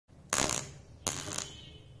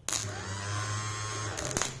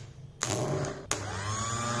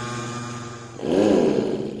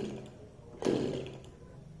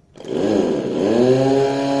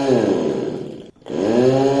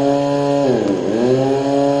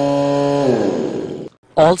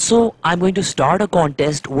Also, I'm going to start a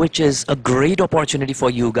contest which is a great opportunity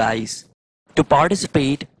for you guys. To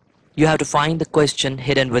participate, you have to find the question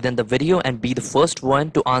hidden within the video and be the first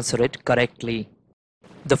one to answer it correctly.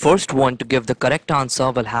 The first one to give the correct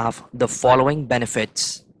answer will have the following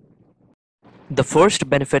benefits. The first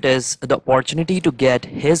benefit is the opportunity to get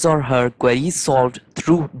his or her queries solved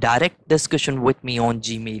through direct discussion with me on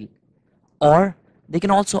Gmail. Or they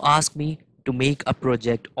can also ask me to make a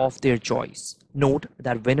project of their choice. Note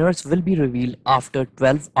that winners will be revealed after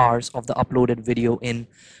 12 hours of the uploaded video in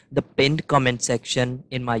the pinned comment section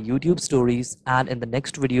in my YouTube stories and in the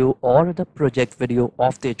next video or the project video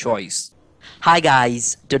of their choice. Hi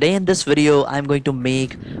guys, today in this video I'm going to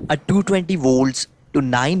make a 220 volts to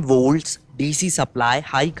 9 volts DC supply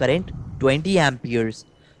high current 20 amperes.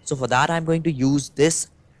 So for that I'm going to use this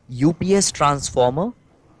UPS transformer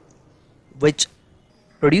which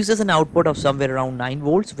produces an output of somewhere around 9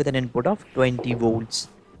 volts with an input of 20 volts.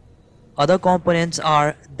 Other components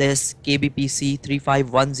are this KBPC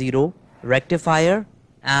 3510 rectifier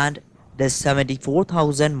and this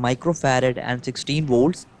 74,000 microfarad and 16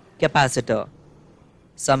 volts capacitor,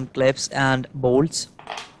 some clips and bolts.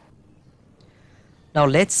 Now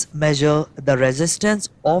let's measure the resistance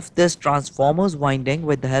of this transformer's winding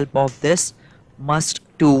with the help of this must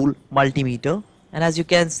tool multimeter, and as you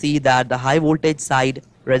can see that the high voltage side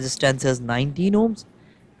resistance is 19 ohms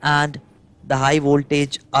and the high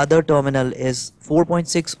voltage other terminal is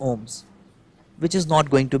 4.6 ohms, which is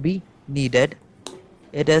not going to be needed.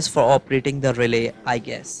 It is for operating the relay, I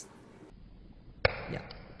guess. Yeah.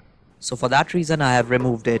 So for that reason I have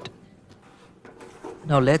removed it.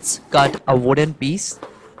 Now let's cut a wooden piece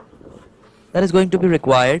that is going to be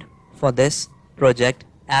required for this project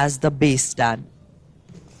as the base stand.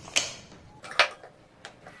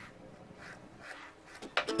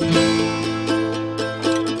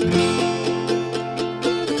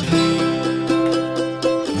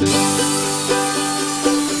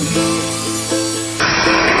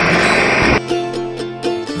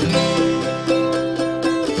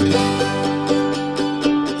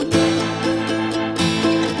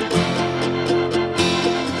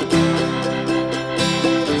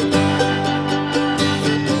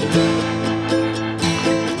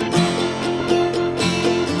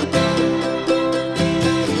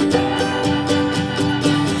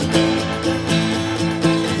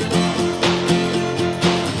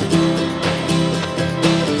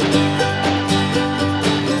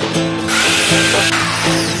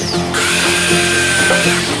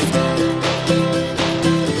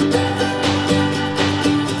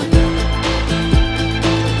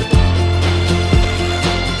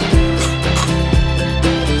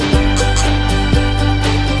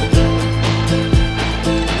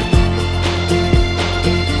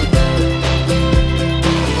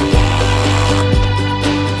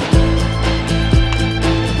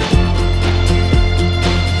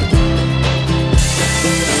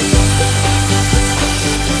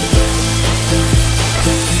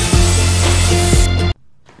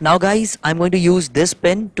 Now guys, I'm going to use this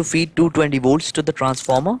pin to feed 220 volts to the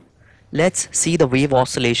transformer. Let's see the wave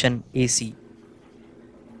oscillation AC.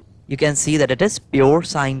 You can see that it is pure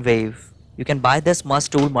sine wave. You can buy this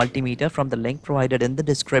must tool multimeter from the link provided in the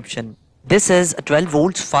description. This is a 12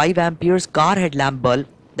 volts 5 amperes car headlamp bulb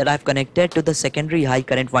that I've connected to the secondary high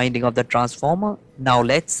current winding of the transformer. Now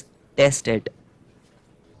let's test it.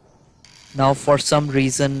 Now for some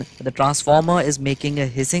reason the transformer is making a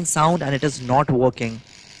hissing sound and it is not working.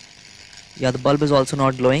 Yeah, the bulb is also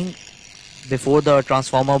not glowing. Before the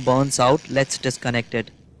transformer burns out, let's disconnect it.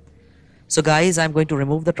 So guys, I'm going to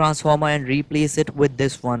remove the transformer and replace it with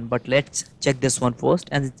this one, but let's check this one first.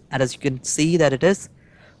 And as you can see that it is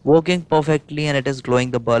working perfectly and it is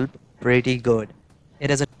glowing the bulb pretty good. It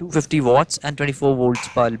is a 250 watts and 24 volts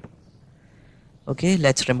bulb. Okay,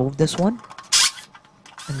 let's remove this one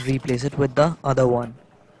and replace it with the other one.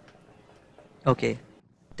 Okay,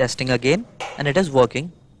 testing again and it is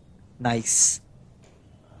working. Nice.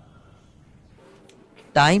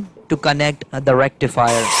 Time to connect the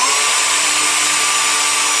rectifier.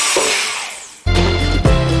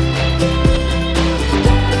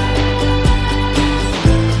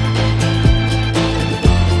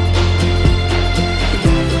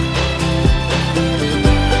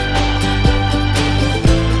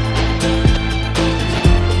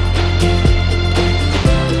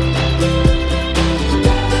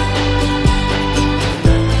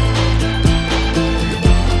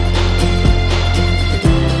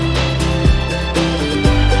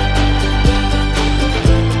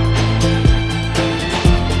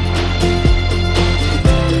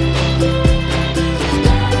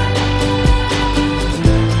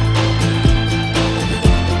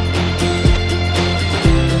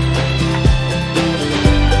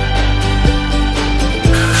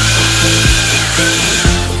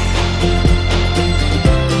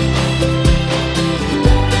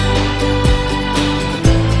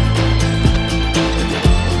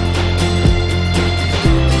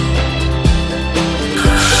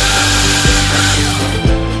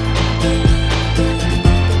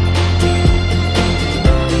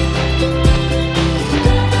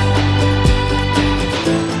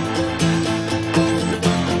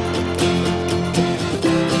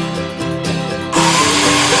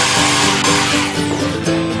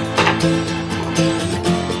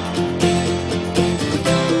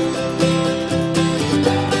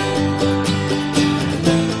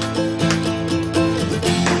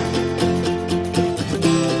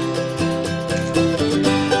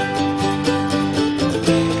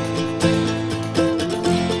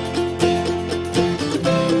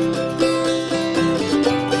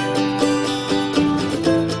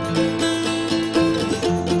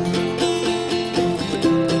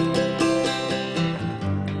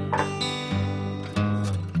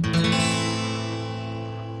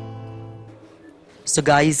 So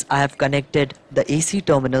guys, I have connected the AC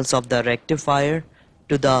terminals of the rectifier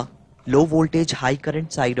to the low voltage high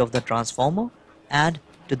current side of the transformer, and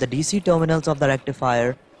to the DC terminals of the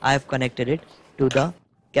rectifier I have connected it to the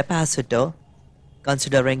capacitor,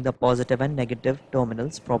 considering the positive and negative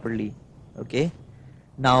terminals properly. Okay,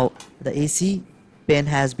 now the AC pin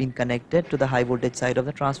has been connected to the high voltage side of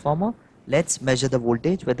the transformer. Let's measure the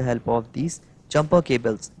voltage with the help of these jumper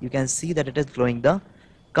cables. You can see that it is glowing the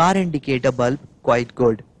car indicator bulb quite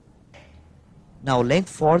good. Now link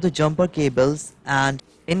for the jumper cables and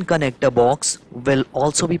in connector box will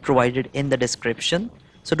also be provided in the description,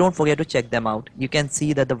 so don't forget to check them out. You can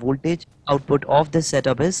see that the voltage output of this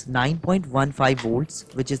setup is 9.15 volts,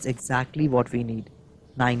 which is exactly what we need,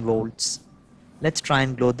 9 volts. Let's try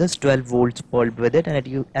and glow this 12 volts bulb with it,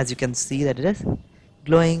 and as you can see that it is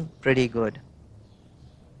glowing pretty good.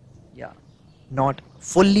 Yeah, not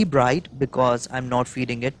fully bright because I'm not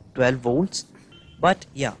feeding it 12 volts, but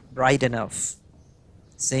yeah, bright enough.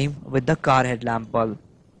 Same with the car headlamp bulb.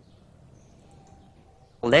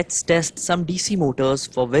 Let's test some DC motors,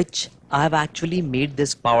 for which I have actually made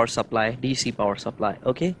this power supply, DC power supply.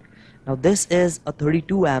 Okay, now this is a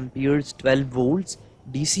 32 amperes 12 volts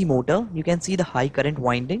DC motor. You can see the high current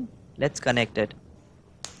winding. Let's connect it.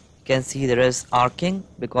 You can see there is arcing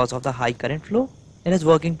because of the high current flow. It is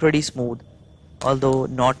working pretty smooth, although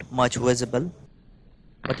not much visible,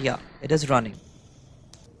 but yeah, it is running.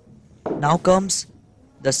 Now comes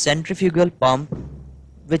the centrifugal pump,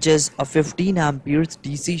 which is a 15 amperes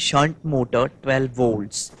DC shunt motor 12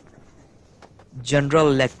 volts,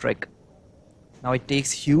 General Electric. Now it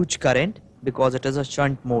takes huge current because it is a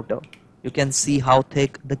shunt motor. You can see how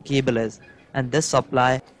thick the cable is, and this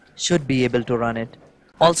supply should be able to run it.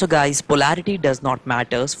 Also guys, polarity does not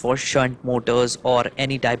matters for shunt motors or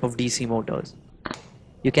any type of DC motors.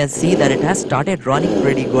 You can see that it has started running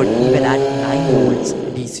pretty good even at 9 volts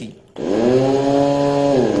DC.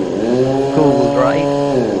 Cool,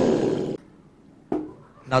 right?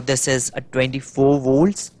 Now this is a 24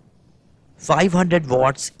 volts 500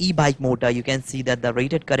 watts e-bike motor. You can see that the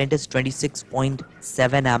rated current is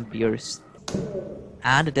 26.7 amperes,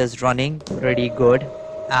 and it is running pretty good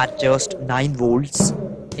at just 9 volts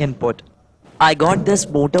input. I got this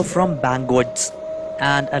motor from Bangwoods,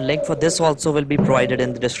 and a link for this also will be provided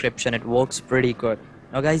in the description. It works pretty good.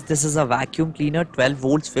 Now guys, this is a vacuum cleaner 12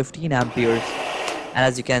 volts 15 amperes, and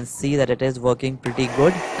as you can see that it is working pretty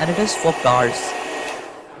good, and it is for cars.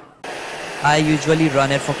 I usually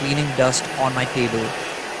run it for cleaning dust on my table,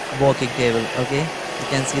 working table. Okay, you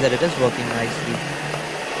can see that it is working nicely.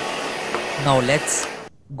 Now let's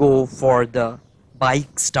go for the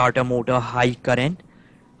bike starter motor high current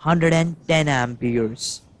 110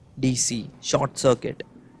 amperes DC short circuit.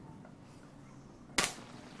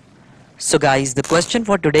 So guys, the question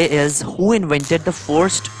for today is, who invented the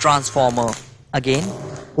first transformer? Again,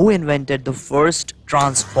 who invented the first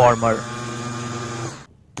transformer?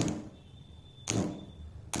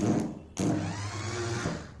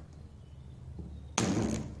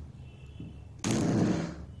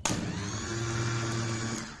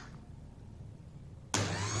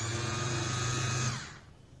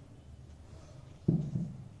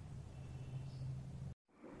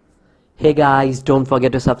 Hey guys, don't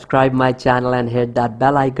forget to subscribe my channel and hit that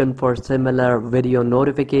bell icon for similar video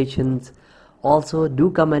notifications. Also,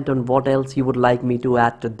 do comment on what else you would like me to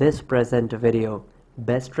add to this present video.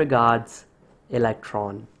 Best regards,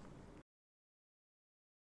 Electron.